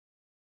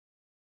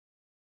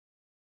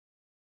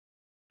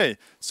Okay,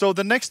 so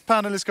the next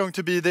panel is going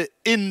to be the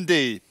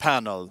indie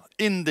panel.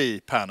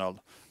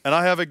 And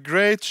I have a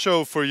great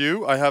show for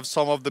you. I have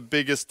some of the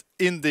biggest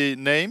indie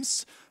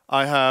names.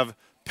 I have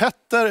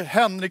Petter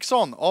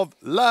Henriksson of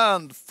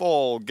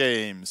Landfall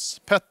Games.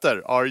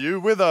 Petter, are you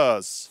with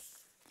us?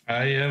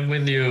 I am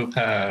with you,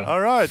 Per.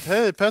 All right.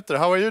 Hey, Petter,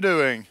 how are you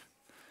doing?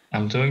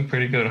 I'm doing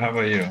pretty good. How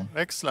about you?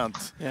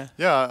 Excellent. Yeah.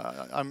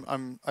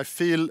 I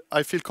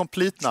feel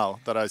complete now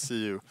that I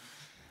see you.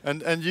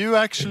 And you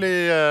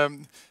actually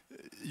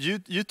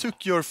you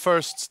took your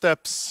first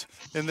steps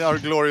in our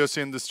glorious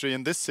industry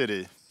in this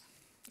city.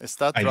 Is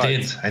that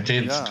right? I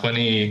did. Yeah.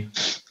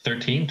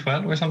 2013,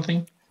 12 or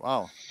something.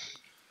 Wow.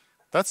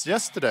 That's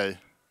yesterday.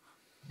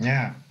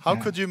 Yeah. How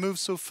could you move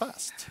so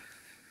fast?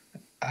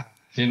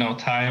 You know,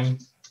 time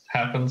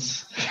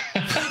happens.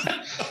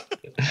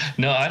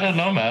 No, I don't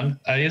know, man.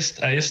 I just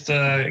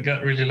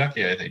got really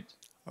lucky, I think.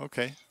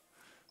 Okay.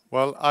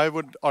 Well, I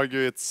would argue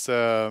it's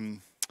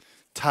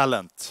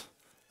talent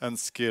and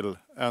skill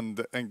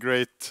and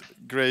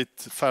great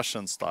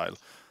fashion style.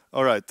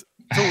 All right.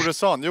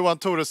 Toresson, Johan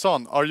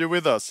Toresson, are you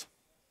with us?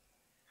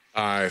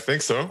 I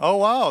think so. Oh,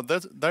 wow.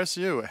 There's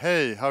you.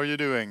 Hey, how are you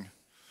doing?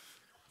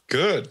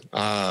 Good.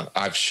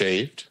 I've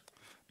shaved.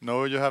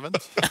 No, you haven't?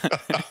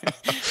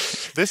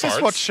 This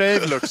is what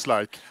shave looks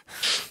like.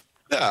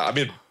 Yeah, I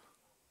mean...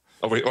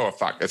 Oh,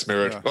 fuck, it's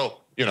mirrored. Yeah.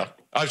 Well, you know,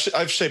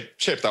 I've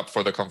shaped up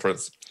for the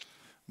conference.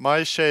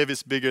 My shave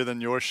is bigger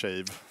than your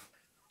shave.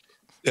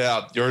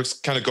 Yeah, yours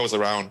kind of goes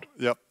around.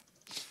 Yep.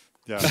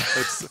 Yeah,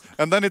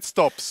 and then it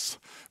stops.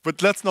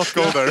 But let's not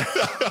go there.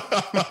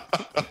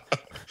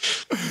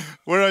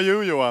 Where are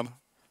you, Johan?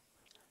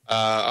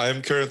 I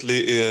am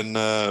currently in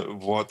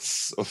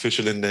what's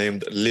officially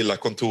named Lilla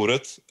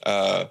Kontoret,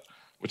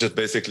 which is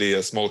basically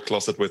a small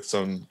closet with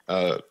some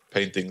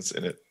paintings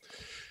in it,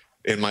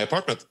 in my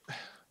apartment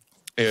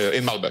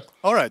in Malmö.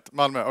 All right,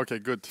 Malmö. Okay,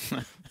 good.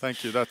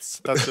 Thank you. That's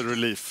a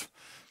relief.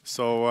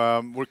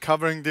 So we're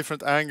covering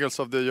different angles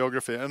of the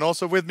geography, and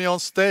also with me on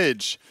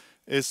stage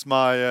is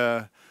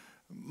my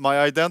my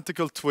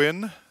identical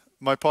twin,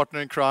 my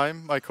partner in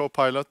crime, my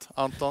co-pilot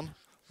Anton.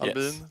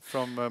 Albiin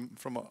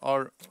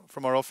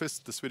from our office,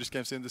 the Swedish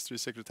Games Industry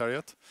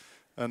Secretariat,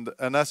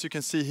 and as you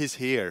can see, he's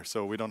here,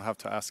 so we don't have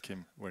to ask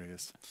him where he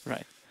is.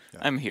 Right, yeah.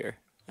 I'm here,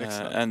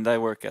 and I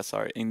work as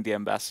our indie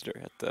ambassador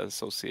at the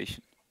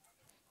association.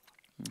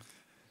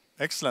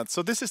 Excellent.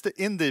 So this is the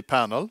indie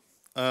panel.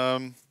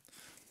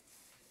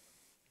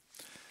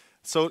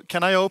 So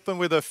can I open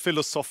with a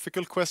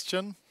philosophical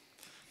question?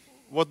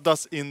 What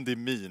does indie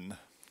mean?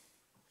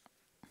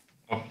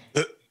 Oh.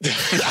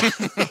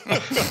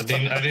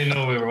 I didn't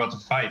know we were about to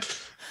fight.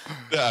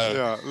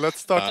 Yeah, let's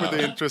start with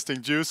the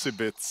interesting, juicy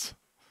bits.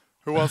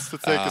 Who wants to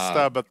take a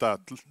stab at that?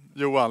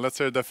 Johan, let's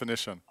hear a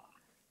definition.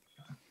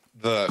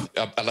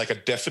 Like a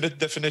definite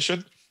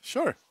definition?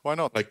 Sure, why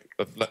not? Like,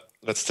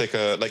 let's take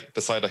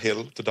beside a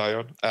hill to die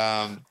on.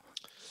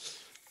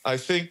 I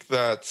think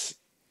that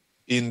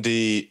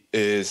indie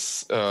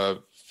is a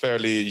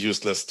fairly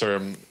useless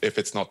term if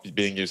it's not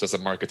being used as a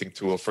marketing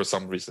tool for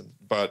some reason.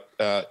 But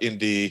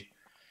indie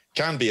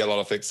can be a lot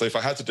of things. So if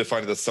I had to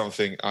define it as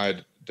something,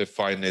 I'd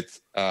define it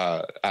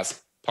as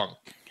punk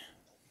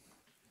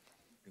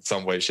in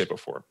some way, shape, or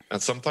form.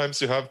 And sometimes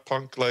you have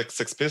punk like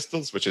Sex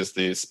Pistols, which is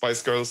the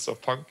Spice Girls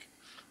of punk.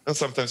 And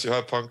sometimes you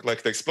have punk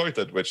like The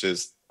Exploited, which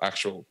is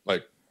actual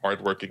like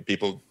hardworking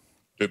people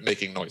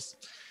making noise.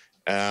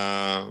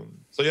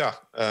 So yeah,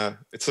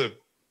 it's a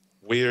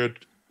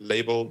weird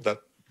label that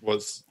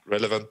was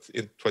relevant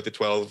in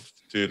 2012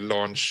 to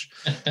launch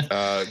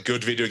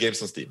good video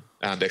games on Steam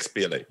and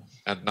XBLA.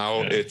 And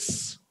now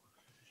it's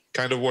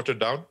kind of watered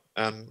down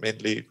and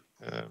mainly,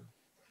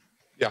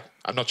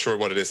 I'm not sure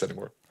what it is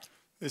anymore.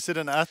 Is it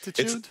an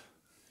attitude?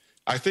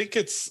 I think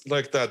it's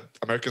like that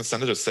American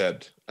senator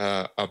said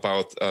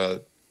about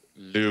a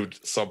lewd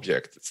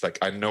subject. It's like,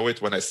 I know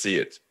it when I see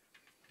it.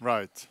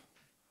 Right.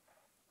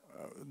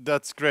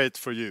 That's great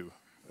for you.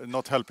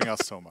 Not helping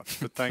us so much,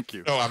 but thank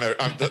you. No,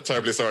 I'm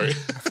terribly sorry.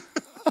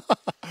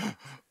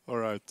 All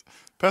right.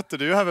 Petter,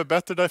 do you have a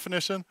better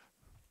definition?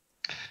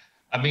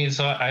 I mean,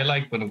 so I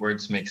like when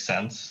words make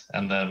sense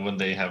and then when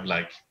they have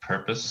like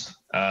purpose.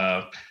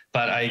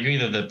 But I agree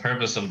that the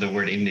purpose of the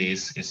word indie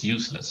is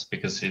useless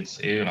because it's,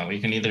 you know, you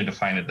can either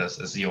define it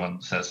as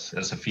Johan says,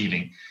 as a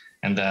feeling,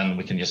 and then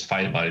we can just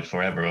fight about it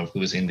forever of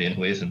who is indie and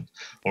who isn't.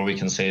 Or we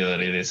can say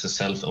that it is a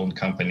self-owned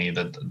company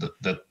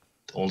that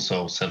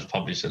also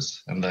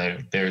self-publishes, and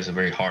there is a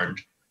very hard,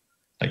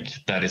 like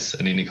that is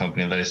an indie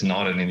company, that is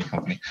not an indie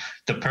company.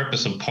 The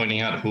purpose of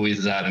pointing out who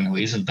is that and who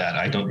isn't that,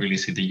 I don't really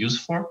see the use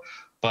for,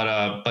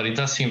 but it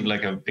does seem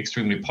like an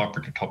extremely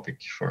popular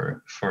topic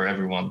for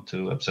everyone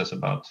to obsess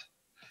about.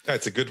 Yeah,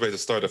 it's a good way to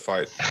start a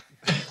fight.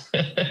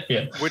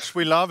 Yeah. Which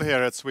we love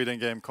here at Sweden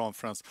Game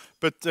Conference.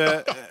 But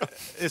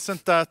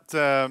isn't that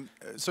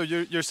so?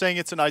 You're saying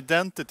it's an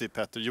identity,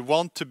 Petter. You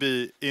want to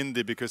be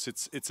indie because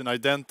it's an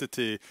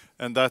identity,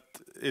 and that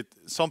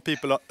some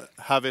people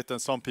have it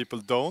and some people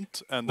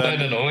don't. And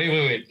then No,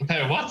 wait.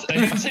 What? I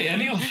didn't say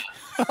any of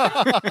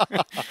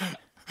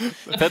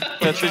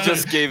Petter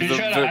just gave the.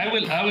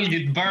 I will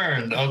get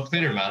burned on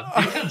Twitter, man.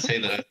 You can't say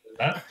that.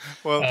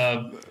 Well,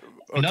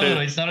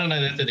 no, it's not an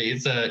identity.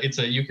 It's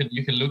a you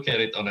can look at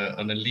it on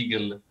a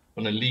legal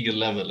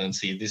level and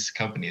see this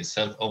company is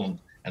self-owned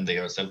and they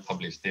are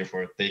self-published.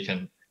 Therefore, they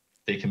can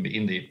be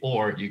indie,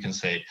 or you can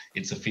say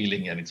it's a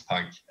feeling and it's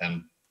punk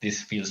and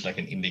this feels like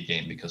an indie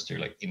game because they're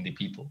like indie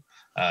people.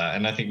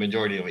 And I think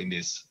majority of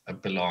indies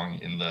belong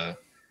in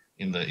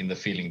the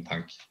feeling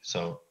punk.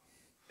 So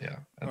yeah.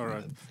 All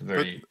right.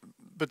 Very.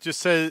 But you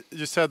said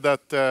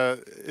that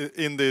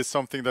indie is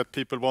something that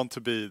people want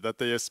to be, that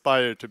they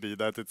aspire to be,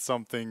 that it's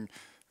something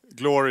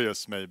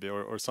glorious maybe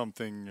or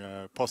something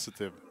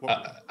positive.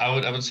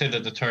 I would say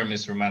that the term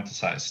is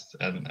romanticized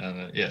and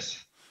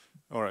yes.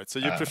 All right. So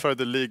you prefer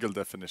the legal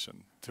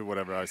definition to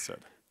whatever I said.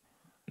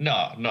 No,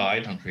 I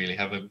don't really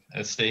have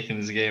a stake in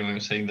this game. I'm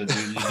saying that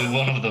you do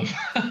one of them.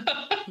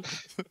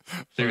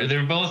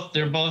 they're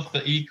both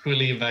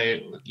equally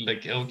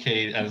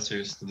okay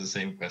answers to the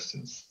same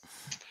questions.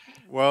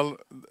 Well,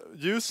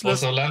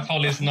 useless. Also,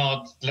 Landfall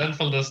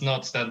does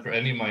not stand for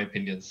any of my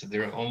opinions.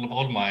 They're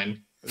all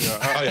mine.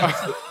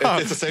 Yeah.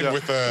 It's the same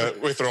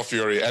with Raw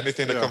Fury.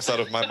 Anything that comes out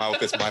of my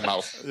mouth is my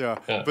mouth. Yeah.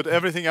 But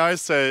everything I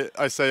say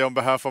on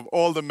behalf of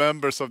all the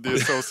members of the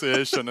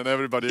association, and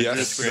everybody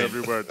agrees with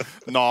every word.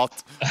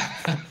 Not.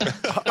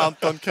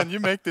 Anton, can you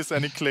make this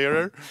any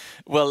clearer?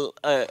 Well,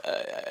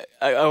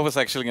 I was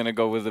actually going to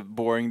go with the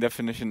boring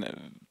definition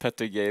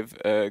Petter gave,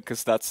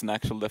 because that's an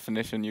actual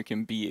definition. You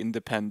can be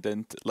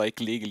independent, like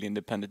legally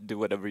independent, do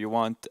whatever you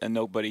want, and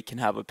nobody can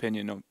have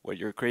opinion on what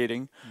you're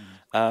creating.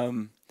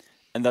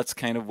 And that's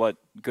kind of what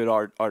good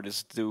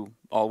artists do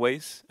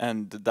always,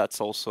 and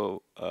that's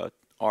also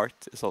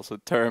art is also a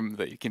term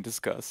that you can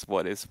discuss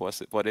what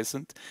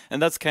isn't,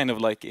 and that's kind of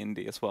like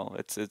indie as well.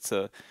 It's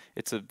a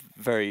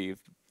very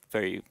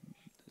very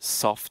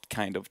soft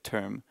kind of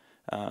term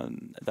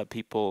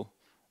that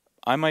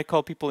I might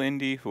call people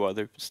indie who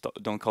others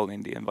don't call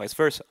indie, and vice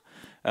versa,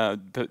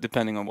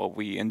 depending on what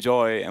we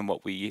enjoy and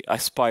what we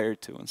aspire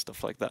to and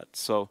stuff like that.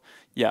 So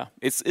yeah,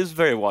 it's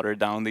very watered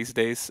down these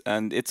days,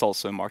 and it's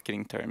also a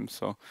marketing term.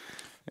 So,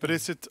 but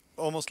is it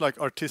almost like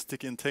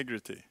artistic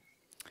integrity?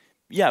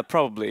 Yeah,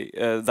 probably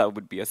that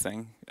would be a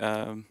thing.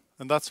 And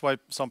that's why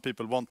some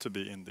people want to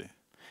be indie.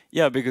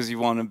 Yeah, because you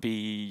want to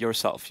be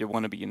yourself. You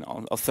want to be an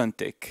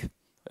authentic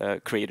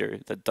creator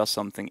that does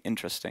something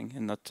interesting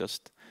and not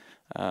just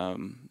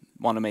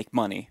want to make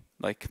money.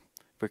 Like,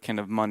 we're kind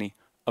of money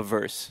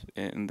averse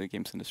in the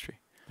games industry.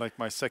 Like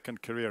my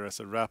second career as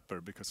a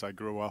rapper, because I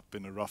grew up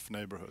in a rough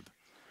neighborhood.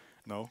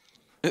 No?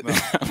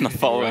 I'm not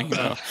following.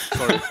 No.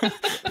 Sorry.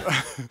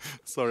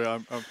 Sorry,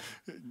 I'm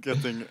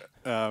getting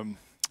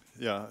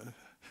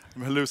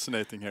I'm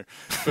hallucinating here.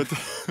 But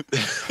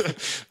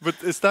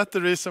but is that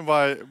the reason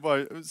why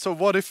so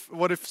what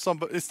if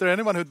somebody, is there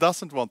anyone who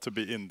doesn't want to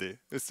be indie?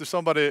 Is there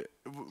somebody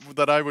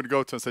that I would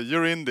go to and say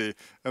you're indie,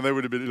 and they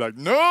would be like,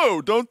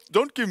 no,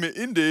 don't give me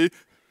indie?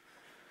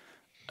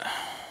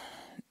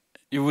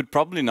 You would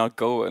probably not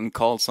go and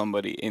call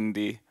somebody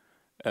indie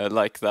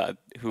like that.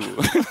 Who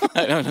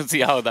I don't see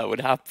how that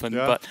would happen.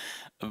 Yeah.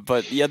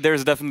 But yeah,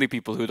 there's definitely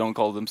people who don't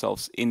call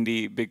themselves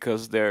indie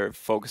because they're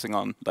focusing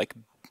on like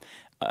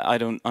I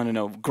don't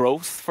know,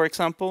 growth, for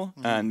example,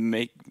 and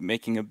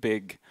making a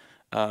big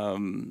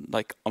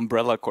like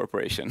umbrella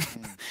corporation.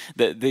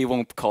 They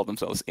won't call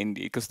themselves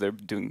indie because they're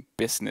doing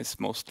business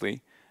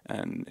mostly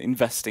and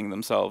investing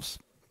themselves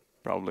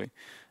probably,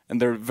 and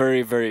they're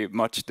very very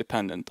much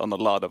dependent on a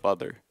lot of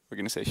other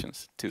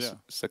organizations to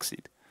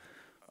succeed.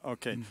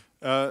 Okay.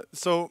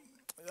 So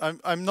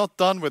I'm not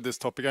done with this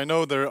topic. I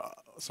know there are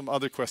some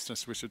other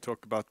questions we should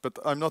talk about, but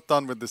I'm not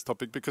done with this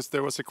topic because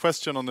there was a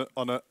question on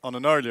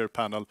an earlier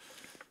panel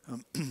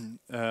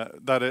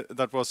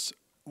that was,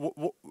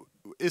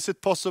 is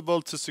it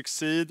possible to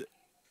succeed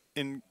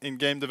in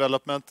game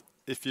development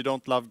if you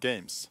don't love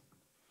games?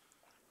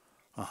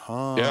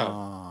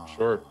 Yeah,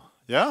 sure.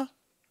 Yeah?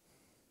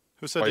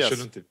 Who said yes? Why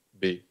shouldn't it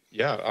be?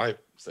 Yeah, I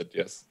said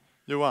yes.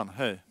 Johan,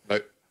 hey.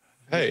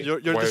 Hey,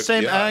 you're the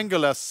same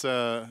angle as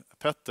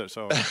Petter,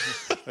 so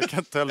I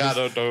can't tell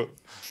you. No.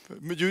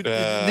 You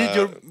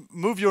need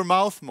move your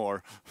mouth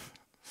more.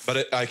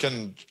 But I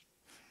can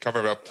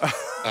cover up.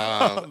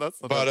 I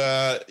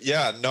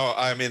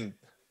mean,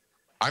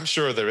 I'm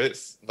sure there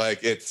is.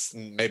 Like, it's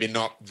maybe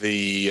not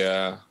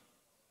the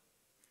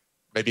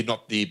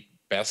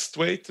best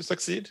way to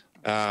succeed,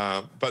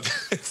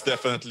 but it's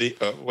definitely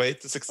a way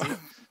to succeed.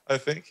 I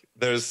think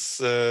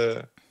there's.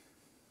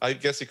 I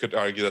guess you could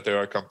argue that there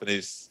are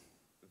companies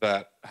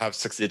that have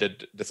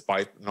succeeded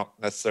despite not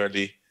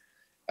necessarily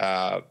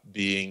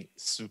being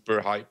super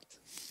hyped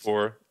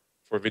for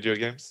video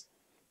games.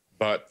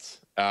 But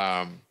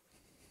to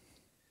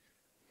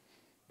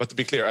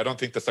be clear, I don't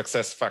think the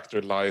success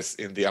factor lies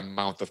in the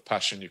amount of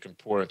passion you can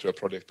pour into a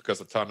project,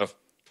 because a ton of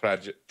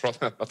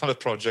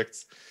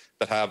projects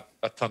that have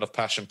a ton of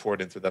passion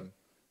poured into them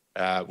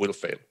will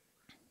fail.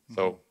 Mm-hmm.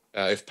 So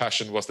if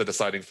passion was the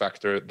deciding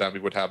factor, then we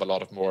would have a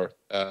lot of more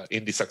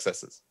indie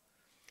successes.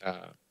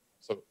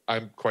 So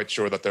I'm quite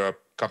sure that there are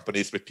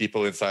companies with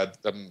people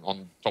inside them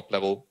on top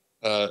level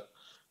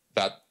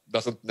that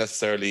doesn't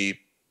necessarily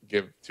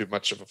give too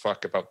much of a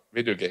fuck about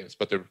video games,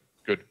 but they're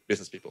good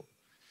business people.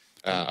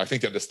 I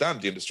think they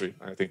understand the industry.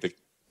 I think they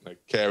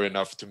care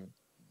enough to,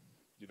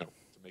 to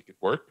make it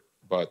work.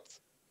 But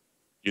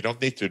you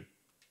don't need to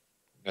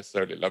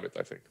necessarily love it.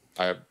 I think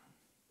I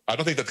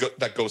don't think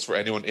that goes for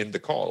anyone in the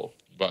call.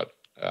 But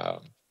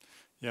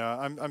yeah,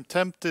 I'm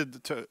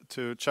tempted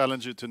to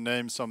challenge you to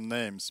name some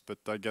names, but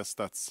I guess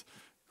that's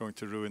going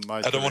to ruin my.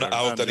 I don't want to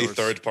out any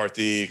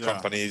third-party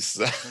companies.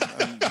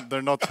 and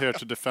they're not here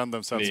to defend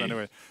themselves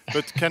anyway.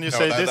 But can you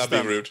say this that'd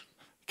then? Be rude.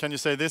 Can you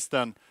say this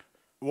then?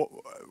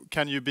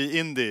 Can you be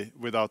indie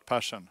without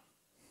passion?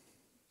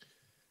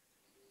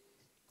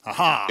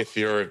 Aha! If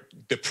you're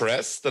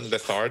depressed and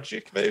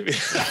lethargic, maybe.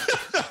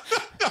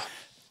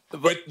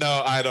 But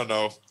no, I don't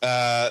know.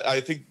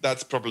 I think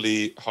that's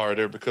probably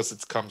harder because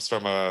it comes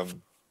from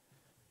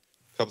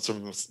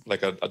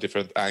like a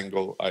different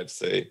angle, I'd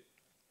say.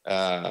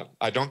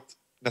 I don't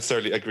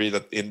necessarily agree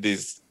that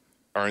indies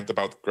aren't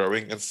about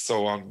growing and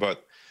so on,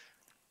 but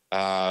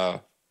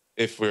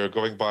if we're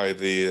going by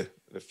the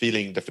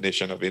feeling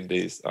definition of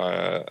indies,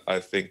 I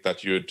think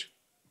that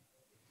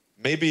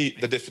maybe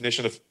the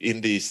definition of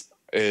indies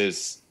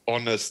is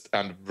honest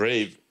and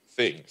brave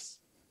things,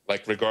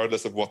 like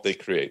regardless of what they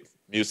create.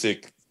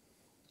 Music,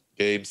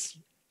 games,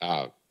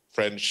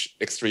 French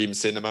extreme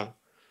cinema,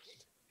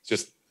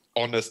 just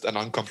honest and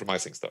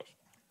uncompromising stuff.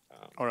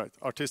 All right,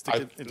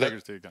 artistic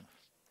integrity again.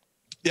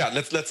 Yeah,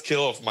 let's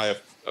kill off my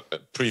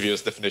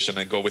previous definition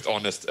and go with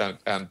honest and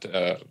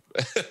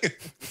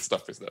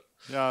stuff instead.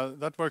 Yeah,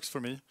 that works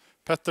for me.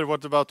 Petter,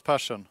 what about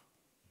passion?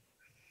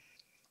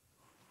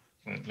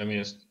 Let me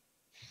just.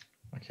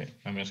 Okay,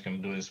 I'm just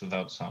going to do this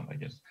without sound, I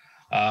guess.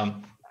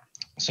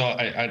 So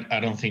I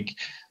don't think.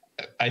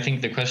 I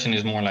think the question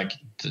is more like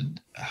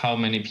how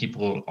many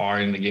people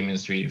are in the game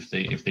industry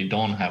if they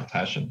don't have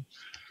passion,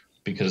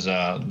 because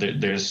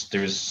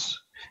there's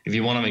if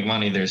you want to make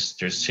money,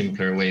 there's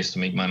simpler ways to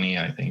make money,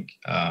 I think,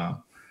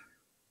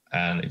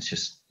 and it's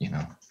just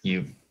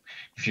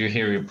if you're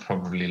here, you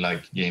probably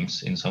like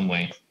games in some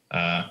way,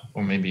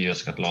 or maybe you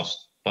just got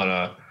lost,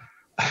 but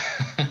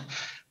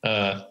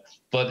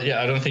but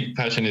yeah, I don't think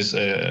passion is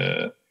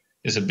a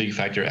big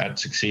factor at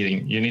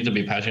succeeding. You need to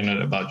be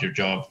passionate about your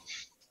job.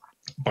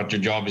 But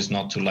your job is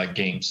not to like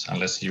games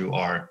unless you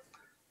are,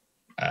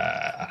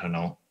 I don't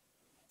know,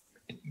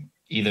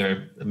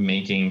 either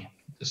making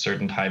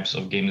certain types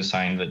of game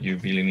design that you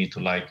really need to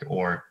like,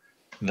 or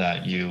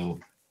that you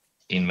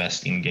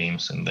invest in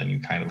games and then you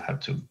kind of have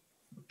to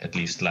at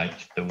least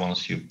like the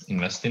ones you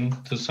invest in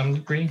to some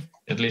degree,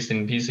 at least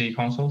in PC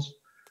consoles.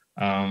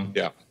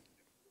 Yeah.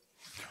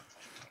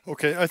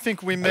 Okay, I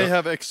think we may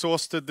have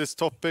exhausted this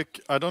topic.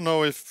 I don't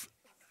know if...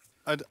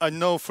 I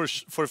know for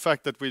a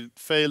fact that we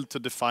failed to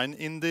define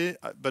indie,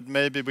 but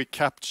maybe we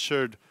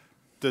captured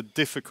the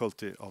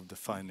difficulty of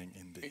defining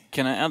indie.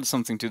 Can I add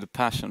something to the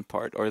passion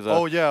part, or the?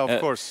 Oh yeah, of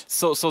course.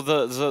 So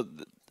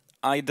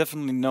I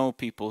definitely know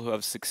people who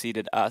have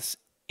succeeded as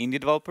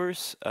indie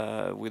developers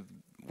with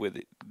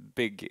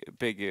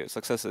big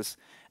successes,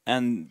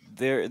 and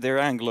their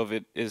angle of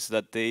it is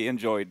that they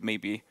enjoyed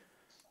maybe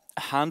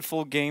a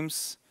handful of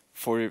games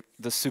for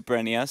the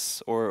Super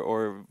NES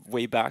or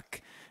way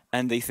back.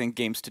 And they think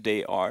games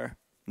today are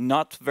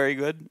not very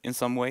good in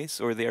some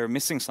ways, or they are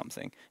missing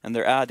something, and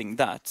they're adding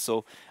that.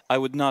 So I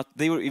would not.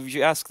 If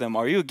you ask them,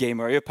 "Are you a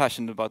gamer? Are you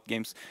passionate about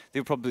games?" They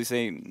would probably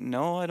say,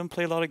 "No, I don't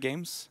play a lot of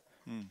games,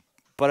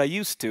 but I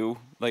used to,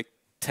 like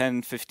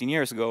 10, 15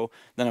 years ago.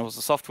 Then I was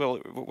a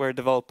software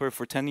developer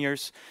for 10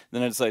 years.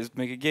 Then I decided to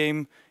make a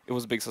game. It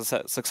was a big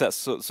success.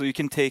 So you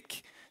can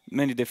take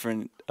many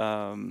different.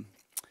 You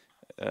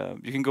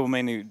can go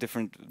many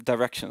different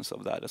directions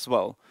of that as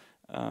well."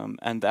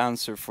 And the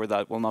answer for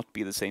that will not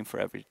be the same for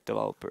every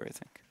developer, I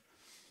think.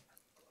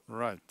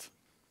 Right.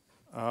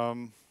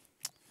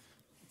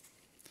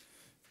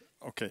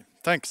 Okay,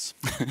 thanks.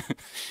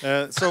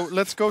 So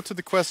let's go to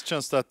the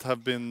questions that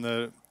have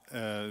been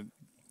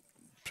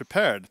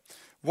prepared.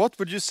 What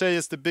would you say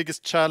is the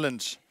biggest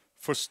challenge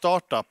for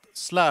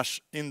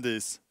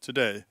startup/indies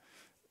today?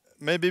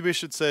 Maybe we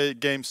should say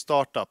game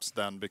startups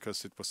then,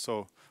 because it was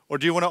so... Or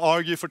do you want to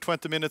argue for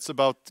 20 minutes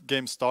about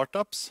game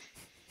startups?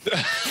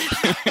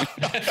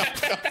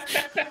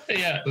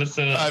 Yeah, let's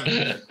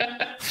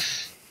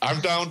I'm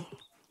down.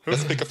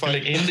 Let's pick a fight.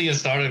 Like indie and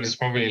startup is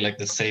probably like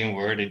the same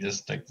word. It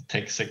just like the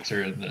tech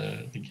sector and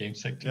the game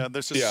sector. Yeah,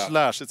 there's a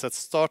slash. It's at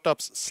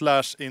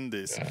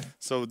startups/indies. Yeah.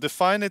 So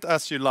define it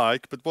as you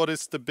like, but what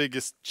is the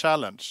biggest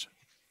challenge?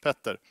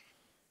 Petter.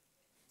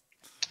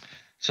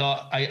 So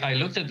I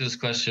looked at this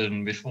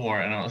question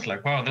before and I was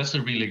like, wow, that's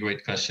a really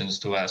great question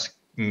to ask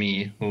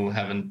me, who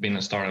haven't been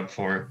a startup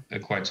for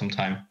quite some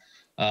time.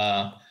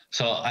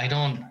 So I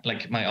don't,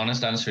 like, my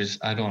honest answer is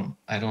I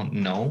don't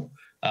know.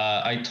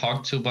 I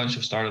talked to a bunch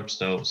of startups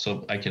though,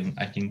 so I can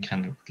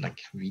kind of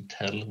like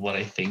retell what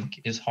I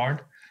think is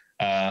hard.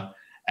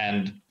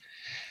 And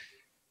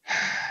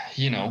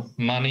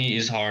money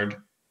is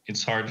hard.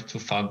 It's hard to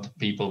fund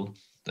people.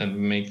 and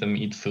make them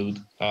eat food.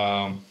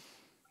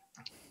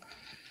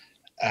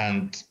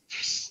 And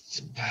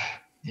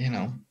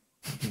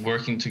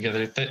working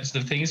together.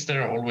 The things that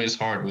are always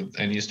hard with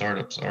any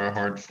startups are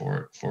hard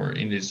for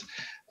indies.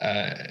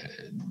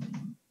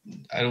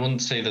 I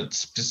wouldn't say that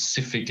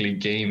specifically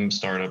game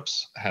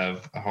startups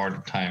have a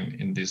hard time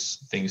in these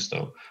things,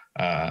 though.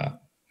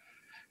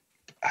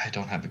 I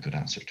don't have a good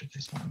answer to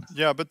this one.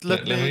 Yeah, but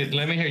let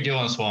me hear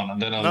Johan's one, and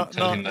then I'll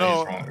tell him that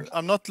he's wrong.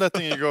 I'm not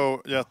letting you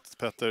go yet,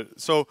 Petter.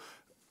 So,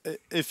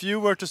 if you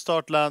were to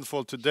start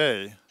Landfall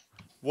today,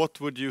 what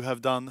would you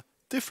have done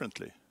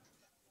differently?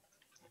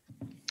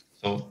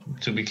 So,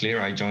 to be clear,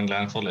 I joined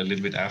Landfall a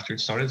little bit after it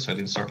started, so I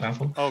didn't start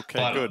Landfall.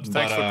 Okay, good.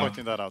 Thanks for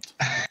pointing that out.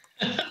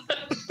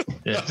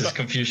 Yeah, there's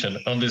confusion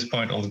on this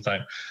point all the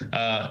time.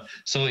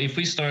 So if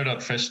we started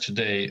out fresh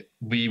today,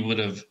 we would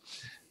have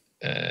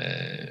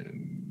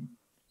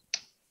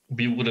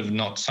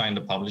not signed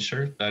a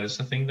publisher. That is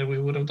the thing that we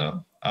would have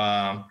done.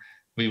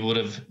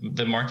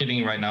 The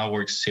marketing right now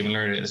works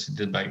similar as it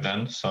did back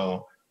then.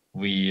 So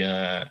we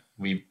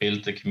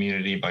built the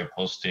community by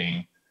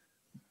posting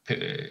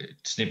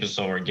snippets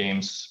of our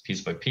games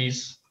piece by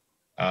piece,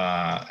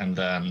 and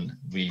then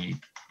we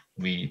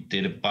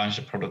did a bunch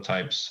of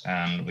prototypes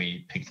and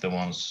we picked the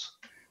ones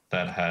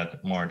that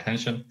had more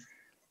attention.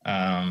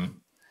 I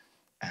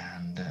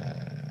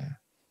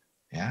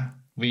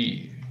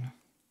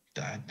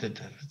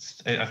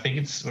think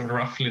it's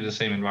roughly the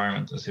same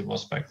environment as it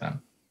was back then.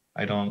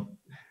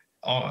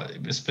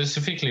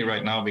 Specifically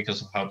right now,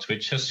 because of how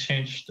Twitch has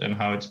changed and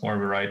how it's more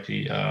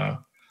variety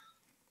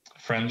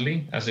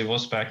friendly as it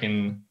was back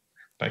in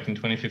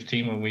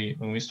 2015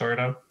 when we started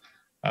out.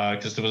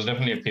 Because there was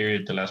definitely a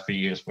period the last few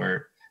years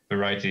where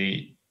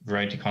variety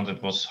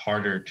content was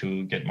harder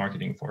to get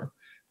marketing for,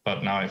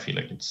 but now I feel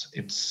like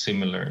it's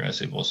similar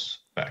as it was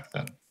back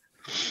then.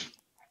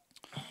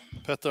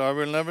 Petter, I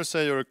will never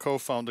say you're a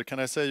co-founder.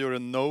 Can I say you're a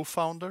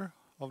no-founder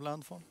of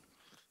Landfall?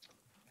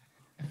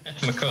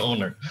 I'm a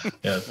co-owner.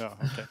 Yes. Yeah.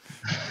 Okay.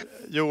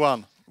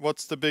 Johan,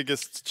 what's the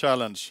biggest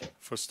challenge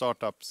for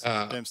startups,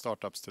 game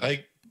startups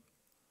today?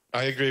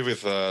 I agree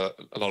with a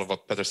lot of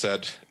what Petter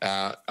said.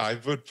 I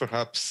would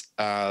perhaps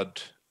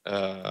add,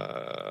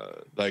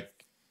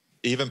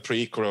 even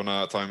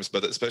pre-Corona times,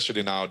 but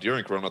especially now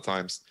during Corona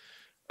times,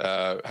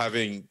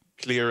 having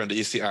clear and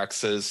easy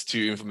access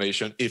to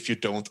information if you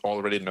don't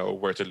already know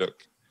where to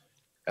look.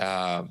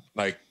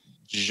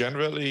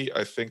 Generally,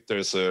 I think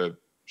there's a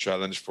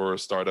challenge for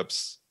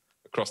startups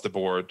across the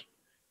board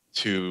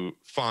to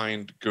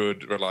find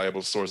good,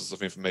 reliable sources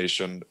of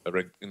information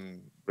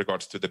in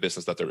regards to the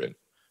business that they're in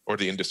or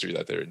the industry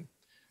that they're in.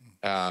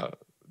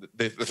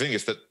 The thing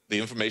is that the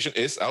information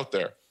is out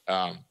there.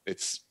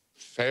 It's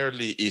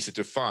fairly easy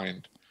to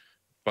find,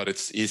 but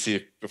it's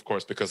easy, of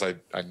course, because I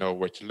know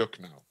where to look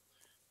now.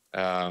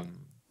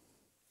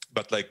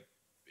 But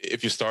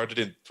if you started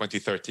in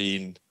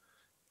 2013,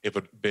 it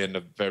would have been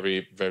a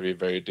very, very,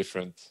 very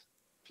different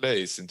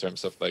place in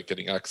terms of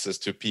getting access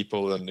to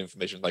people and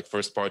information like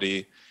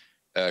first-party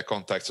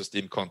contacts or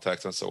Steam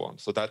contacts and so on.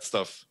 So that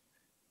stuff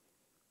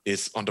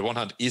is on the one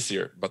hand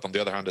easier, but on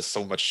the other hand, there's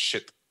so much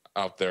shit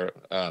out there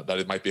that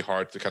it might be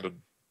hard to kind of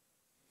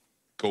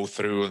go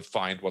through and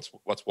find what's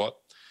what.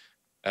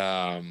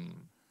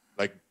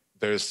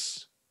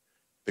 There's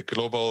the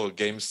Global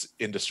Games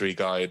Industry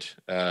Guide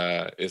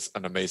is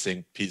an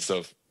amazing piece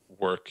of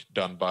work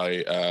done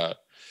by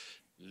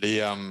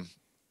Liam.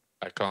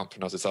 I can't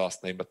pronounce his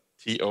last name, but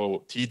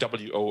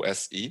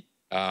Twose,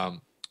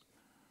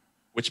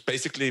 which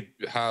basically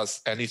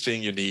has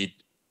anything you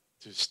need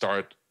to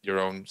start your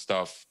own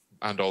stuff,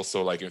 and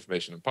also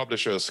information on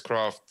publishers,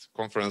 craft,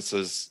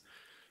 conferences,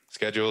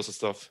 schedules and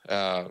stuff.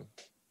 But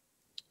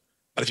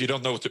if you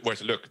don't know where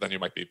to look, then you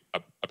might be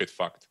a bit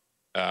fucked.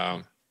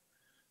 But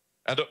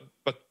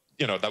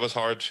that was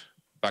hard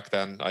back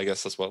then, I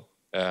guess, as well.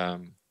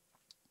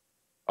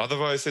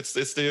 Otherwise, it's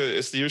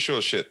the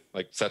usual shit,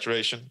 like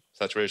saturation.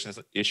 Saturation is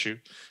an issue.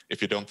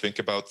 If you don't think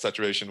about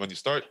saturation when you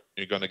start,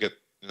 you're gonna get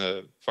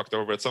fucked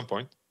over at some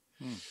point.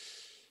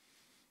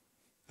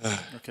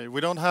 Okay,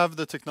 we don't have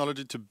the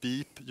technology to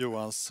beep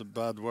Johan's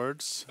bad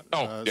words.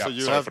 Yeah, so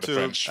you have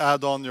to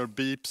add on your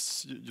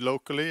beeps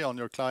locally on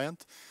your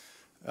client.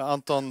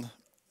 Anton,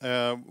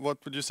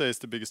 what would you say is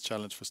the biggest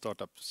challenge for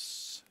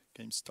startups,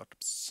 game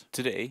startups?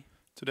 Today?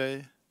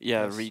 Yes.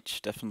 Yeah,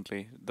 reach,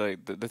 definitely.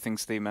 The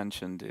things they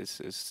mentioned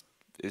is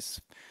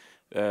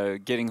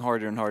getting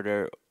harder and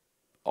harder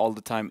all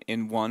the time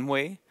in one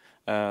way,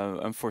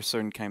 and for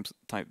certain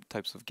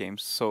types of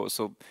games.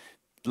 So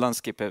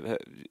landscape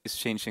is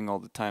changing all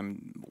the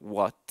time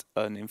what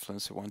an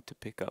influencer wants to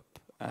pick up,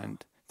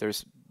 and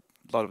there's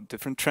a lot of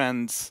different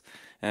trends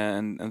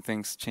and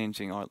things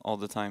changing all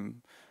the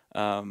time.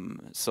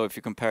 So if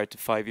you compare it to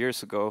 5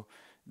 years ago,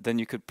 then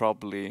you could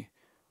probably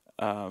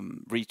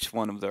reach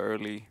one of the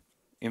early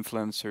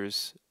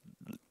influencers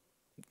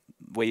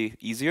way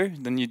easier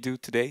than you do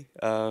today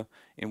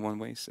in one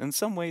ways. In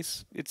some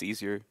ways it's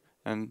easier,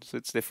 and so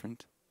it's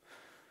different.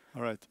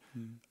 All right.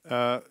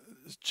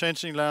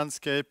 Changing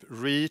landscape,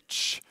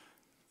 reach.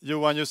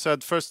 Johan, you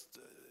said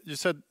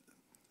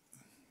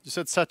you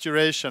said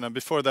saturation, and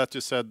before that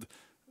you said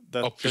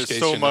that there's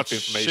so Obfuscation of much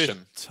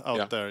information. shit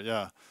out there.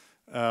 Yeah.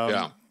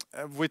 Yeah.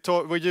 We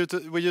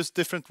used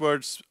different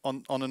words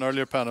on an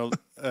earlier panel.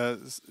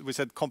 We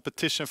said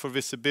competition for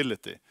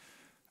visibility.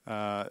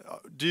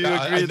 Do you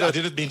agree that? I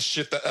didn't mean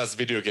shit as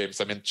video games.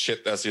 I mean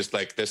shit as just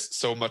like there's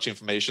so much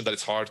information that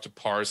it's hard to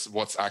parse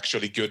what's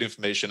actually good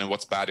information and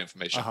what's bad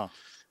information.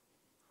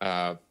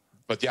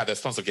 But yeah,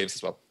 there's tons of games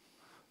as well.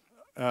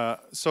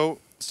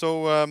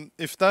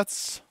 If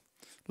that's,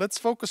 let's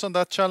focus on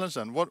that challenge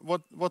then.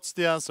 What's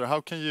the answer?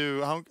 How can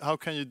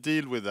you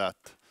deal with that?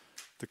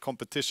 The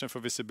competition for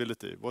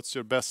visibility. What's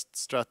your best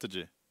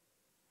strategy?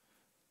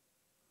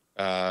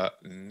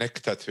 Neck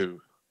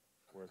tattoo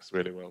works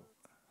really well.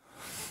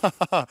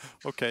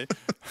 Okay,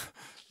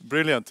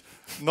 brilliant.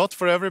 Not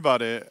for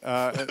everybody.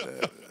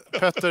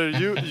 Petter,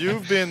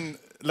 you've been,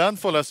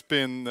 Landfall has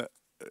been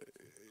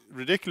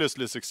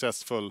ridiculously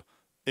successful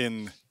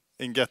in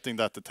getting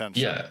that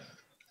attention. Yeah.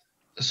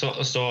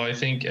 So I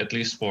think at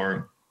least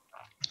for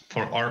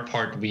our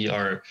part, we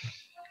are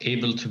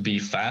able to be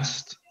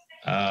fast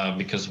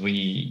because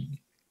we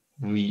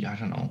I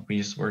don't know, we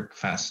just work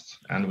fast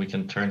and we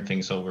can turn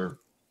things over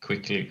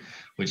quickly,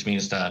 which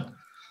means that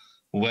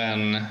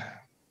when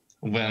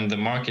the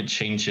market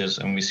changes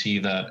and we see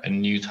that a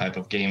new type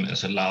of game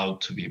is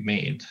allowed to be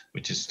made,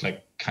 which is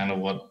like kind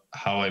of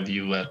how I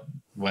view it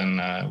when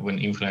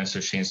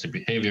influencers change their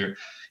behavior,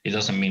 it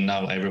doesn't mean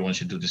now everyone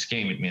should do this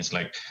game. It means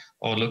like,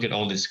 oh, look at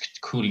all these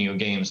cool new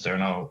games that are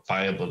now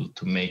viable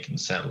to make and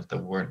sell that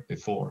weren't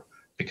before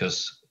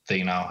because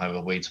they now have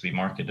a way to be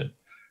marketed.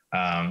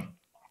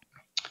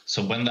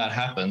 So when that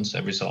happens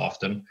every so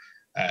often,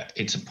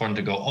 it's important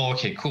to go, oh,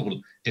 okay,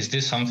 cool. Is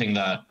this something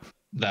that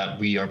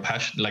we are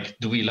passionate, like,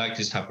 do we like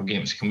this type of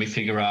games? Can we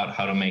figure out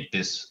how to make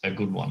this a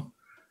good one?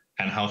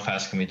 And how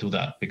fast can we do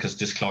that? Because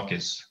this clock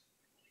is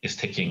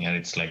ticking and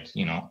it's like,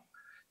 you know,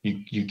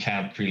 you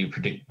can't really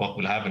predict what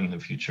will happen in the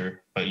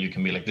future, but you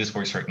can be like, this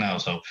works right now.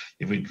 So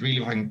if we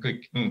really want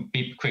quick,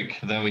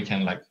 then we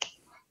can like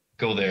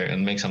go there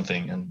and make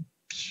something and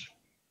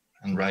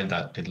ride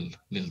that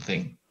little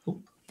thing.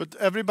 But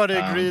everybody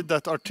agreed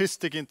that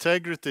artistic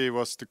integrity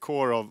was the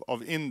core of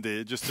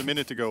indie just a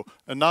minute ago.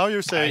 And now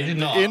you're saying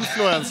the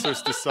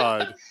influencers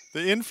decide. The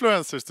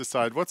influencers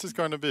decide. What's it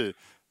going to be?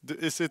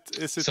 Is it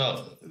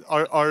so,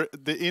 are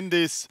the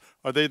indies,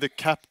 are they the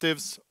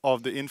captives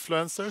of the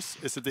influencers?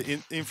 Is it the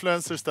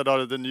influencers that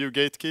are the new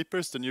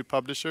gatekeepers, the new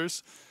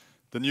publishers,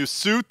 the new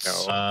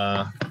suits?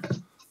 I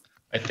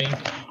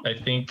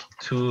think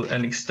to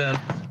an extent,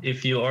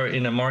 if you are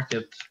in a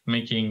market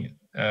making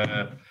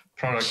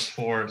products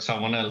for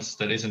someone else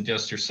that isn't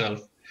just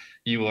yourself,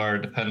 you are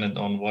dependent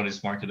on what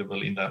is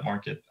marketable in that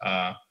market.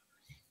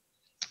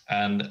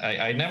 And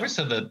I never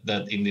said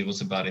that indie was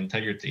about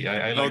integrity.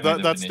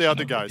 That's the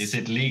other guys. Is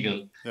it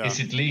legal? Yeah. Is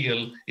it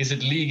legal? Is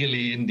it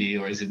legally indie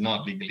or is it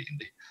not legally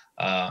indie?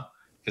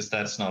 Because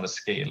that's not a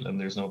scale and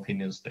there's no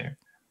opinions there.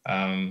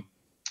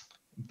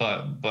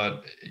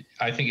 But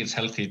I think it's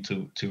healthy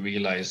to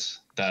realize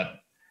that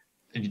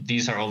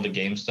these are all the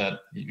games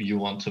that you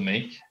want to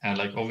make, and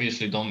like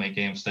obviously don't make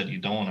games that you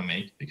don't want to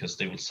make because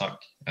they will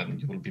suck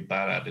and you will be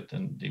bad at it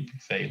and they will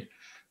fail.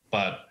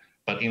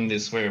 But in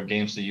this sphere of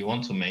games that you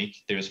want to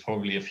make, there's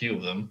probably a few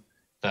of them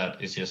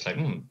that is just like,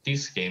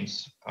 these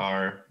games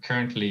are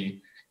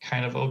currently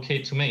kind of okay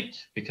to make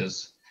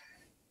because,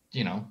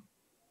 you know,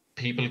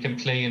 people can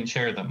play and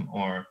share them,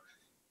 or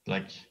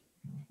like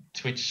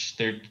Twitch,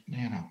 they're,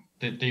 you know,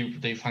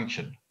 they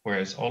function.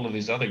 Whereas all of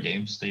these other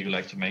games that you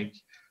like to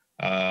make,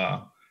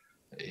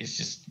 it's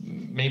just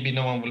maybe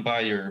no one will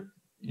buy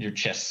your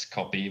chess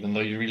copy, even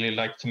though you really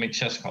like to make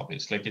chess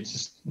copies. Like it's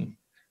just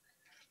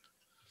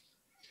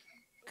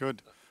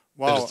good.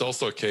 Wow. There's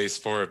also a case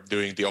for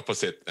doing the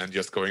opposite and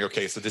just going,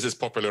 okay, so this is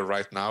popular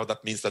right now.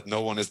 That means that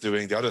no one is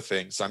doing the other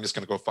thing. So I'm just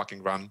going to go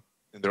fucking run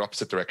in the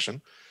opposite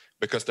direction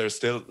because there's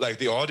still like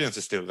the audience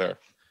is still there.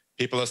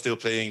 People are still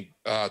playing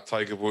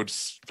Tiger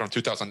Woods from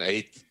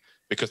 2008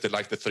 because they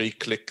like the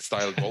 3-click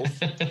style golf.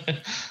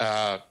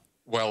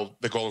 Well,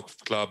 the golf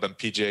club and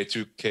PGA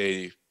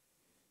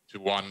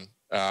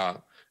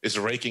 2K21 is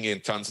raking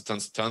in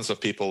tons of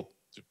people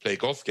to play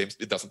golf games.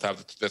 It doesn't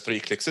have the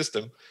 3-click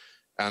system.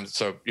 And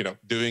so, you know,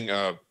 doing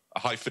a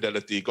high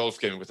fidelity golf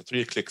game with a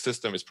 3-click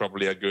system is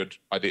probably a good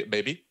idea,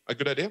 maybe a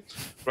good idea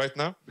right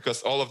now,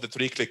 because all of the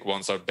 3-click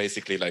ones are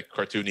basically like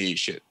cartoony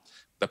shit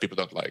that people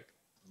don't like.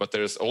 But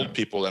there's old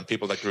people and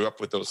people that grew up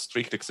with those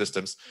 3-click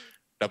systems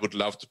that would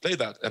love to play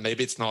that. And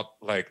maybe it's not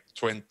like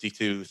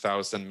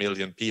 22,000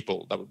 million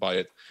people that would buy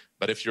it.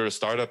 But if you're a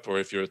startup or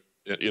if you're,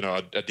 you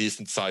know, a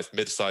decent sized,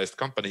 mid-sized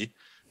company,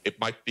 it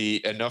might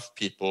be enough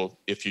people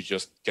if you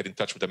just get in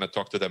touch with them and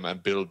talk to them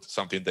and build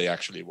something they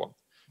actually want.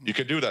 You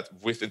can do that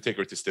with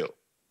integrity still.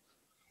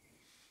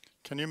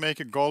 Can you make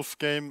a golf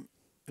game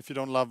if you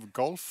don't love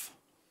golf?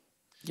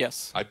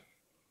 Yes. I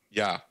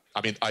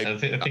think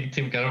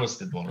Tim Garros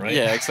did one, right?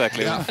 Yeah,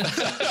 exactly. Yeah.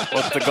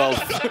 What's the golf?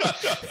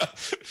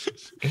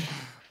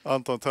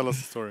 Anton, tell us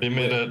the story. They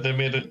made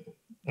it.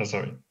 Oh,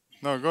 sorry.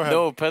 No, go ahead.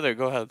 No, Peter,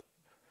 go ahead.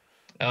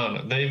 Oh,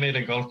 no, they made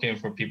a golf game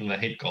for people that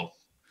hate golf.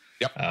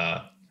 Yep.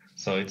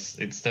 So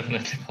it's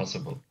definitely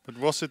possible. But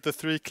was it the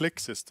 3-click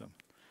system?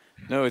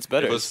 No, it's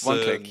better. It was It's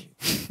one click.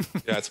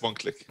 Yeah, it's one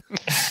click.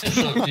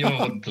 So you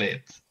wouldn't play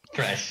it.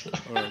 Trash.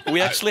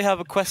 We actually have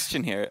a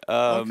question here.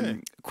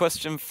 Okay.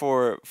 Question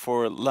for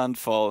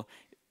Landfall.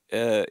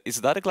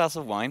 Is that a glass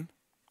of wine?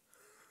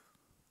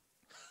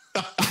 I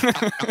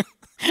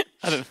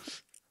don't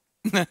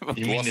know.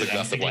 You mean Was a it's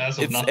glass empty of wine. glass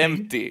of It's nothing?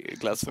 empty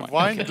glass of The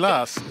wine. wine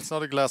glass. It's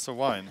not a glass of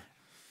wine.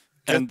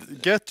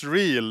 And Get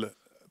real.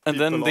 and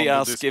then people they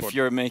on the ask if Discord.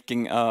 you're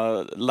making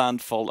a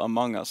Landfall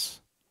Among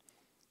Us.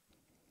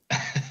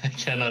 I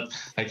cannot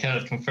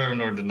confirm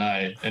nor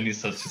deny any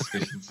such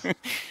suspicions.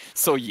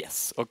 So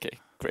yes, okay,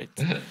 great.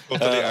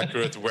 Totally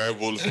accurate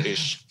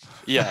werewolf-ish.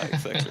 Yeah,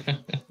 exactly.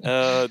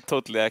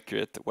 Totally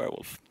accurate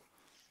werewolf.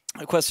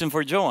 A question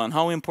for Johan: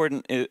 how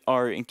important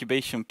are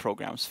incubation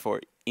programs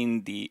for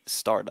indie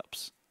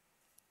startups?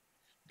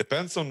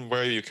 Depends on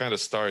where you kind of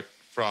start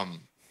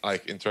from,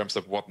 like in terms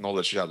of what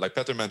knowledge you have. Like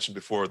Petter mentioned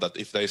before, that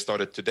if they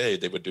started today,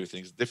 they would do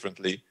things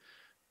differently.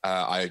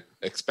 I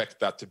expect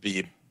that to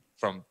be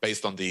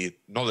based on the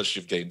knowledge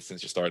you've gained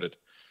since you started.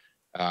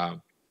 I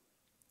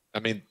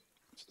mean,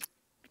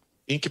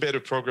 incubator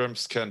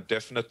programs can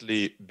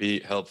definitely be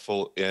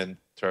helpful in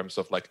terms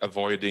of like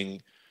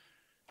avoiding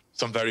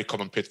some very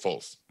common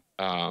pitfalls.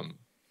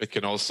 It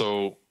can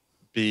also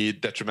be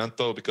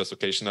detrimental because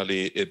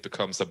occasionally it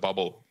becomes a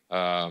bubble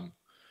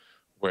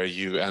where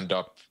you end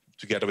up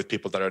together with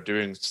people that are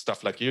doing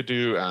stuff like you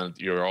do, and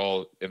you're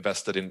all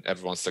invested in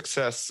everyone's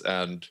success,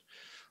 and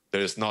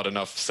there's not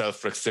enough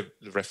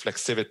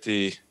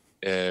self-reflexivity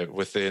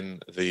within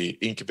the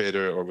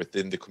incubator or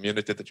within the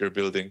community that you're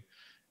building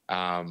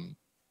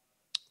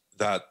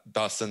that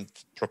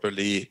doesn't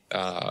properly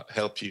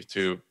help you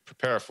to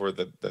prepare for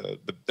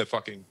the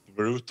fucking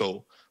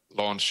brutal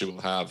launch you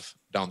will have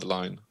down the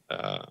line.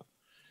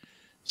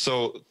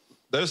 So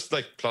there's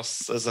like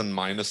pluses and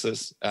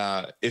minuses.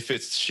 If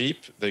it's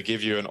cheap, they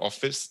give you an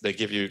office, they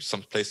give you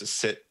some place to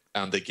sit,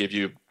 and they give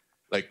you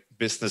like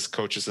business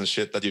coaches and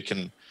shit that you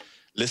can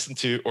listen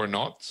to or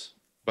not.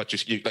 But you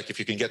like if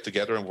you can get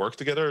together and work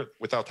together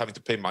without having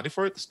to pay money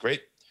for it, it's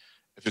great.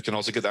 If you can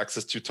also get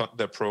access to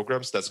their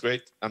programs, that's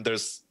great. And there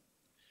is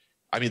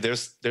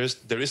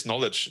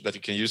knowledge that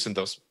you can use in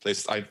those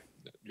places. I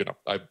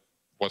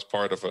was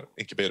part of an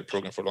incubator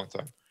program for a long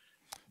time.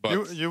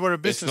 But you were a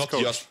business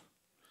coach.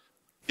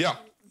 Yeah.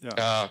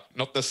 Yeah.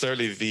 Not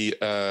necessarily the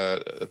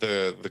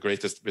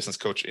greatest business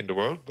coach in the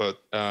world,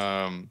 but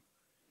I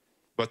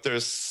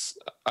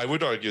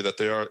would argue that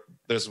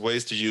there's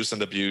ways to use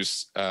and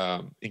abuse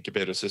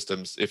incubator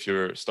systems if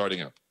you're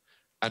starting up.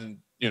 And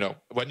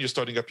when you're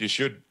starting up, you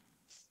should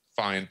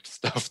find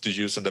stuff to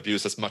use and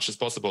abuse as much as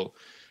possible.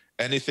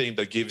 Anything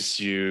that gives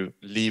you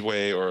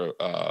leeway or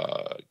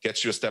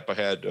gets you a step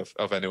ahead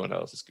of anyone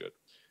else is good.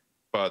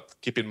 But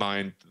keep in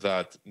mind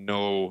that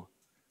no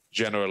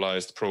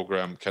generalized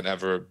program can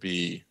ever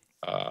be.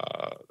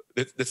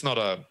 It's not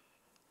a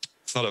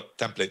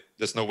template.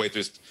 There's no way to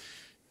just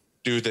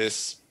do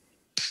this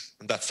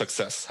and that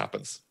success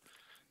happens.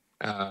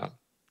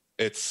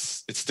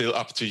 It's still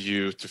up to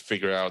you to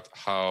figure out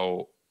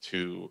how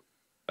to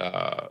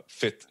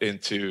fit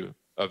into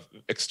an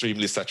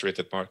extremely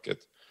saturated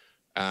market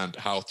and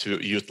how to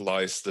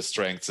utilize the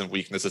strengths and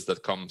weaknesses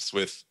that comes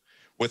with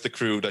the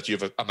crew that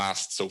you've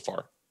amassed so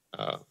far.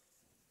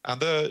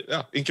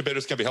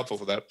 Incubators can be helpful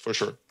for that, for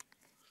sure.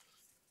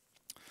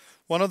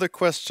 One of the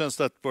questions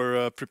that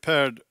were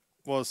prepared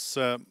was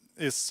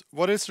is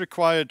what is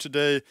required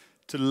today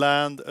to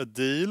land a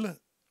deal?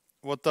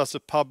 What does a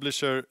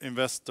publisher,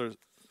 investor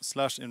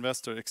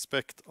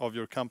expect of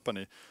your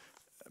company?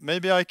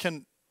 Maybe I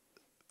can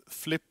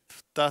flip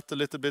that a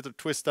little bit or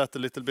twist that a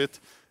little bit.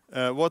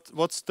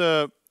 What's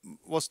the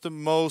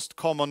most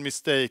common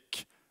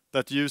mistake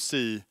that you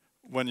see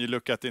when you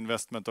look at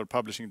investment or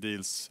publishing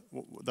deals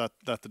that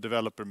the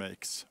developer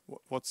makes?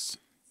 What's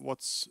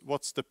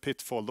the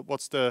pitfall?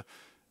 What's the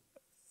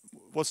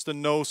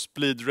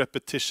nosebleed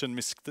repetition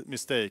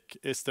mistake?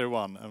 Is there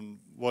one, and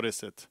what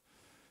is it?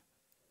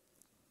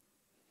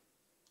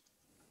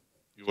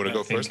 You want to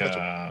go first,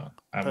 Petter?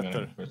 I'm going to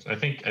go first. I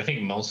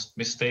think most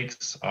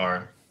mistakes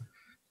are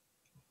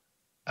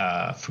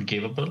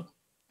forgivable.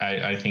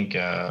 I think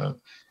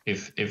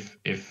if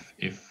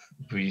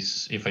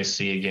I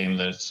see a game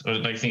that's, or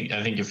I think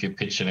if you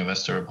pitch an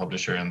investor or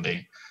publisher and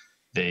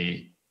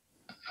they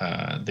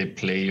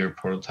play your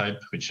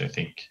prototype, which I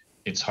think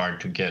it's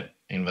hard to get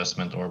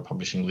investment or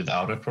publishing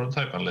without a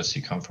prototype unless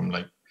you come from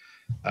like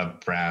a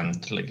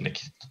brand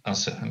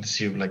unless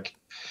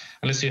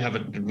you have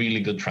a really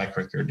good track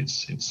record,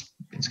 it's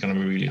going to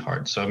be really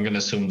hard. So I'm going to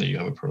assume that you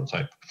have a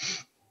prototype,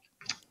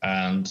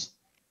 and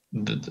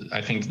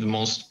I think the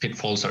most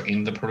pitfalls are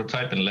in the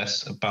prototype and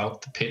less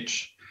about the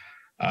pitch,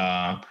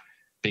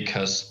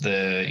 because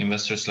the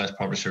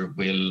investor/publisher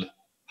will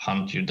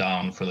hunt you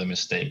down for the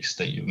mistakes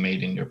that you've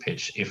made in your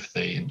pitch if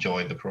they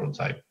enjoy the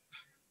prototype.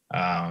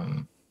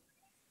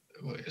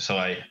 So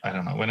I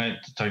don't know. When I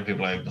talk to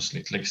people, I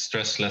mostly like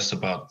stress less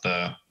about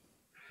the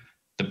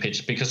the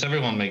pitch, because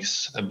everyone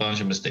makes a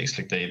bunch of mistakes.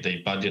 Like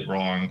they budget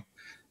wrong,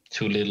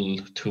 too little,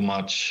 too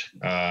much.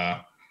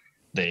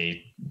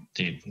 They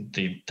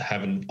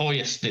haven't. Oh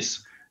yes,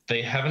 this.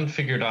 They haven't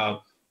figured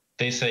out.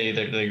 They say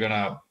that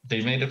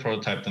they made a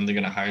prototype and they're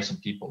gonna hire some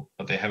people,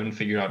 but they haven't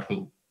figured out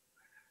who,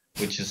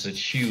 which is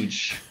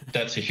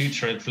that's a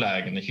huge red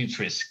flag and a huge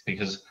risk,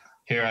 because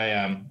here I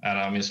am and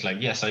I'm just like,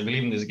 yes, I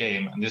believe in this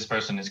game, and this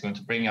person is going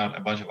to bring out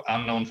a bunch of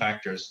unknown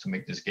factors to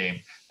make this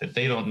game that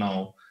they don't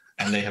know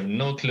and they have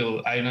no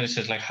clue. I know, it's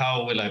just like,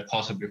 how will I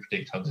possibly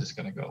predict how this is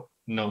gonna go?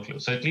 No clue.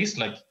 So at least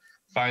like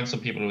find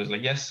some people who's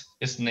like, yes,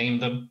 just name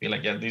them, be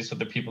like, yeah, these are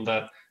the people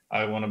that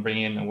I want to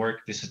bring in and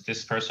work. This is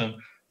this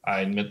person.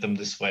 I admit them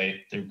this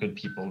way. They're good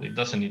people. It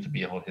doesn't need to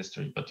be a whole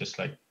history, but just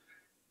like,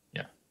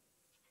 yeah.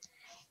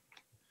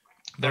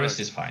 The rest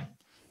is fine.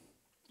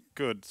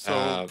 Good.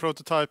 So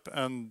prototype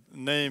and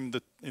name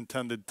the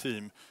intended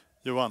team.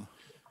 Johan?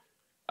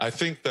 I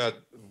think that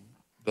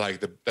like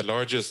the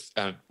largest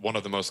and one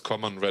of the most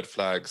common red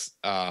flags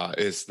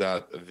is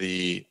that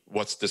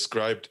what's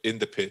described in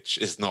the pitch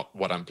is not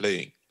what I'm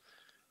playing.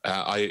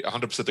 I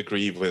 100%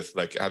 agree with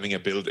like having a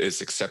build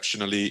is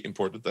exceptionally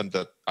important, and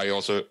that I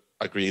also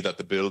agree that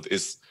the build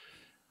is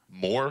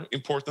more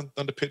important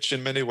than the pitch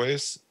in many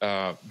ways.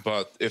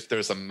 But if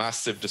there's a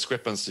massive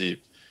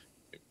discrepancy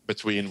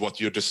between what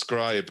you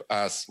describe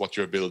as what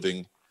you're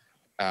building,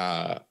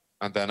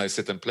 and then I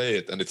sit and play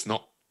it, and it's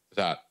not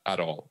that at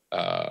all,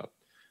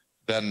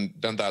 then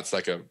that's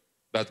like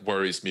that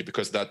worries me,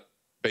 because that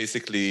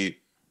basically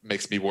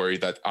makes me worry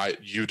that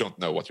you don't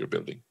know what you're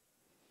building.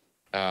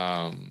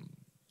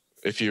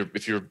 If you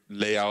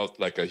lay out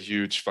like a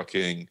huge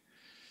fucking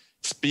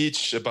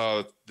speech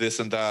about this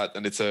and that,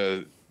 and it's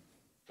a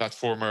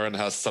platformer and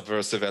has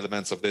subversive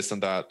elements of this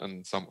and that,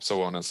 and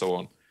so on and so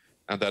on,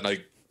 and then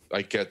I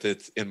get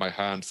it in my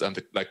hands, and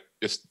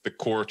just the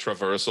core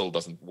traversal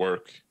doesn't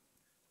work.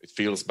 It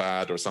feels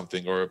bad or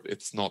something, or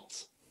it's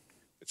not.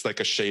 It's like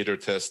a shader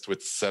test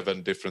with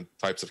 7 different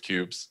types of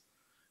cubes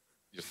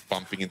just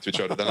bumping into each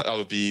other. Then I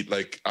would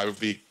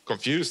be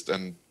confused,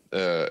 and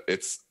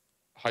it's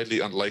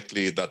highly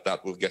unlikely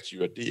that will get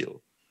you a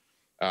deal.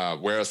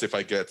 Whereas if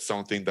I get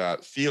something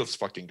that feels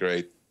fucking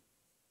great,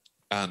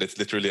 and it's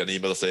literally an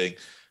email saying,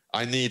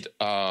 I need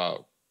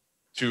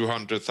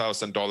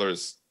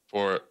 $200,000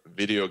 for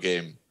video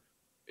game.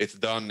 It's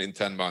done in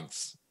 10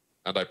 months.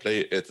 And I play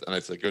it, and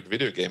it's a good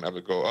video game. I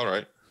would go, all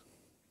right,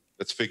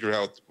 let's figure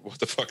out what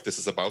the fuck this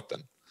is about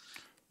then.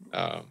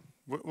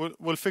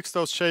 We'll fix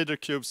those shader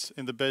cubes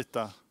in the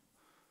beta.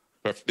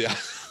 Perfect. Yeah,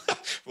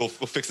 we'll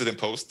fix it in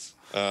post.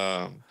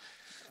 Anton.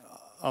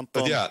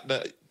 But yeah.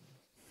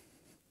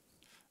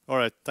 All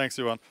right, thanks,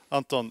 Johan.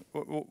 Anton,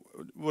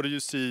 what do you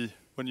see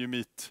when you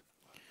meet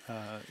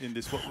in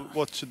this?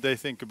 What should they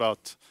think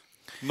about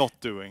not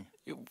doing?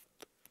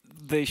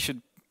 They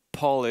should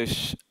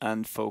polish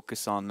and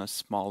focus on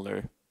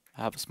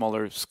have a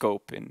smaller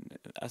scope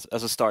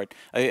as a start.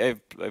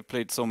 I've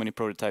played so many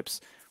prototypes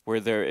where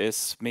there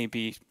is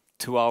maybe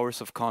 2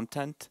 hours of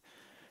content,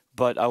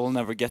 but I will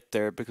never get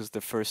there because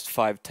the first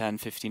 5, 10,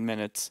 15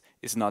 minutes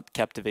is not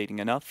captivating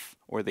enough,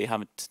 or they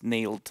haven't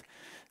nailed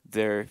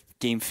their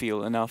game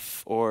feel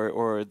enough,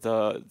 or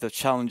the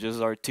challenges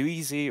are too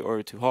easy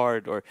or too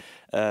hard, or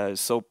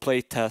so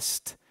play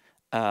test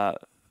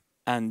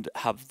and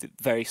have the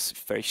very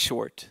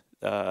short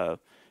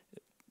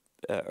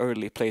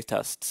early play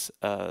tests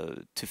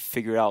to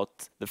figure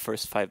out the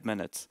first 5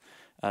 minutes,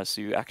 so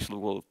you actually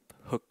will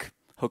hook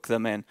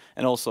them in.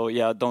 And also,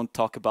 don't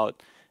talk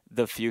about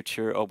the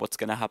future of what's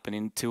going to happen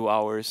in 2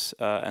 hours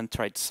and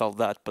try to solve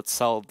that, but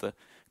solve the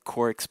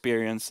core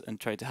experience and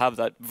try to have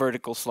that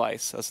vertical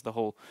slice as the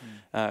whole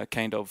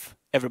kind of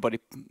everybody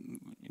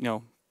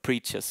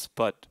preaches,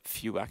 but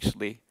few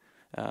actually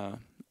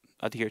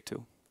adhere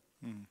to.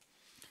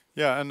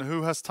 Yeah, and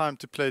who has time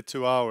to play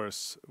 2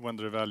 hours when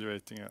they're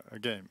evaluating a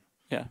game?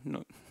 Yeah,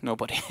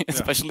 nobody.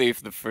 Especially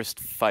if the first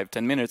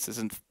 5-10 minutes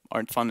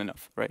aren't fun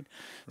enough, right?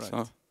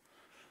 So.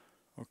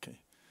 Okay.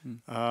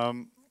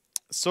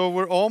 So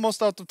we're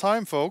almost out of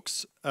time,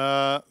 folks.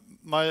 My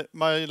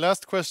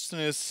last question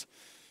is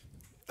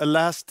a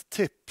last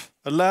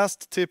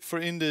tip for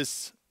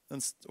indies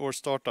or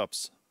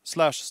startups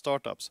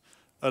 /startups.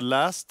 A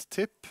last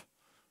tip,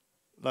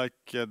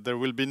 there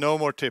will be no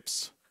more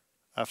tips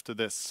after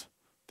this.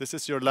 This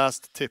is your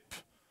last tip.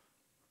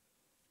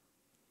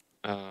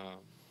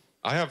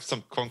 I have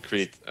some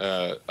concrete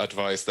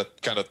advice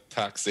that kind of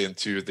tacks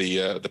into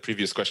the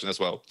previous question as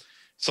well.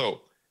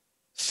 So,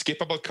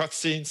 skippable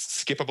cutscenes,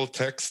 skippable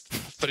text,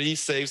 3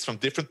 saves from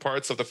different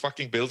parts of the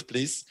fucking build,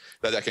 please,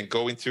 that I can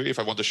go into if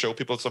I want to show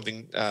people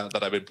something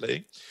that I've been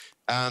playing.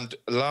 And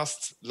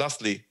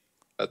lastly,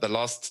 the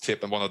last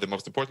tip, and one of the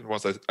most important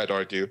ones, I'd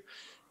argue,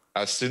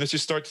 as soon as you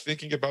start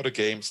thinking about a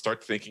game,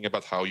 start thinking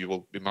about how you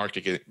will be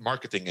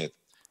marketing it,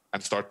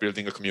 and start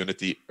building a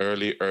community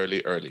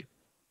early.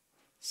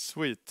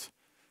 Sweet.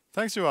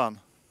 Thanks,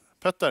 Johan.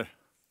 Petter?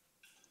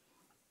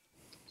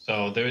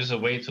 So there is a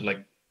way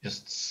to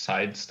just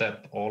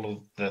sidestep all of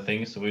the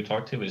things that we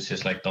talked to. It's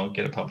just don't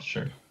get a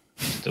publisher.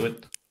 Just do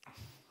it.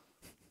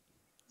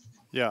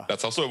 Yeah.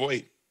 That's also a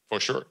way, for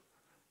sure.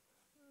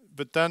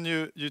 But then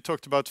you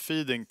talked about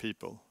feeding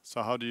people.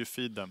 So how do you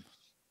feed them?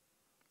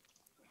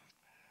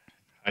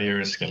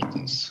 Hire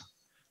skeletons.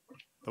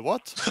 The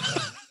what?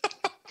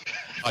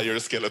 Hire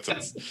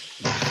skeletons.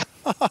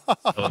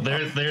 So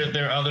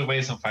there are other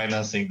ways of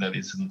financing that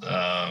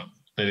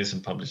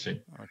isn't publishing.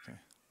 Okay.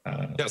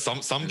 Yeah,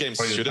 some games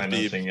shouldn't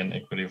financing be and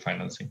equity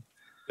financing.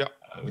 Yeah,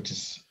 which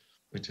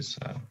is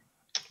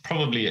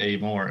probably a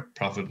more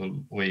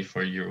profitable way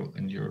for you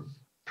and your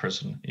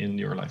person in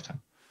your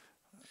lifetime.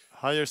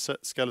 Hire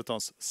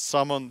skeletons,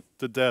 summon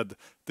the dead.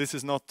 This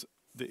is not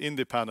the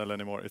indie panel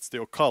anymore. It's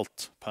the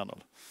occult panel.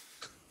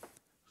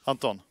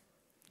 Anton,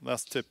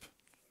 last tip.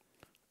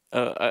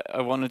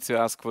 I wanted to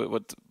ask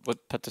what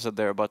Petter said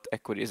there about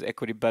equity. Is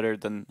equity better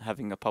than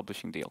having a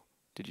publishing deal?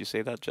 Did you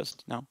say that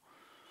just now?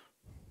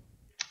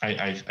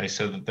 I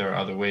said that there are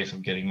other ways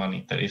of getting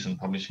money that isn't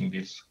publishing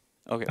deals.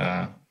 Okay.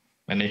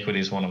 And equity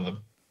is one of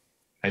them.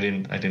 I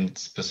didn't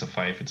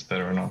specify if it's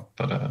better or not,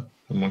 but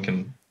one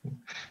can.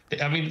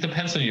 I mean, it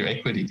depends on your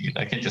equity deal.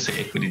 I can't just say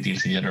equity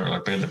deals in general are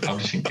better than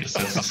publishing deals.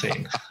 That's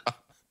insane.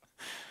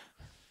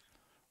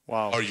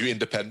 Wow. Are you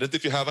independent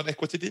if you have an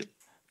equity deal?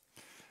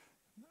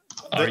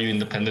 Are you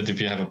independent if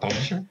you have a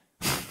publisher?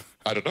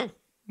 I don't know.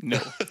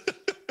 No.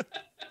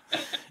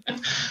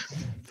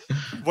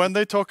 When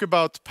they talk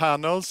about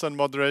panels and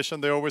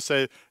moderation, they always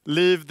say,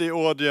 leave the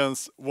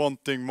audience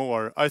wanting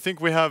more. I think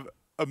we have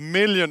a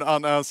million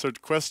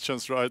unanswered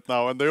questions right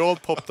now, and they all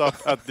popped up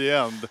at the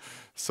end.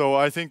 So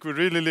I think we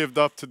really lived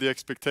up to the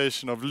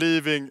expectation of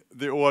leaving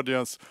the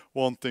audience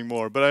wanting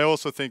more. But I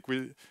also think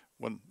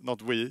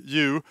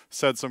you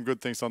said some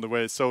good things on the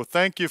way. So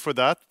thank you for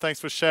that. Thanks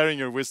for sharing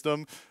your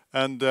wisdom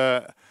and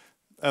the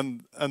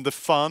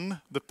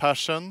fun, the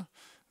passion,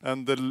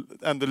 and the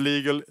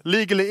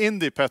legally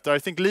indie, Petter. I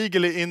think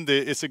legally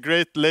indie is a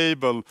great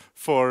label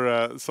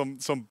for some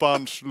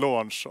bunch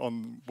launch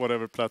on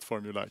whatever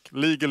platform you like.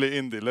 Legally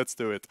indie, let's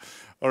do it.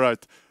 All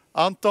right,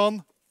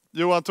 Anton,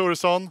 Johan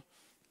Toresson,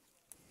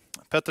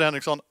 Petter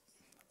Henriksson,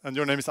 and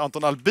your name is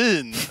Anton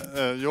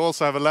Albiin. You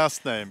also have a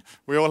last name.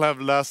 We all have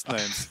last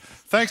names.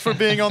 Thanks for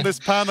being on this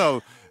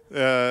panel,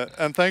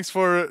 and thanks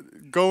for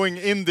going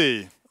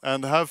indie.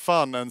 And have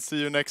fun, and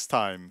see you next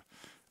time.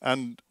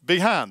 And big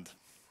hand.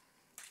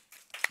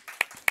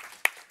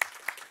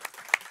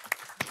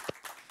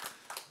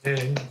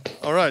 Yay.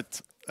 All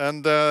right,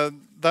 and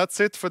that's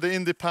it for the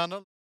indie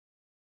panel.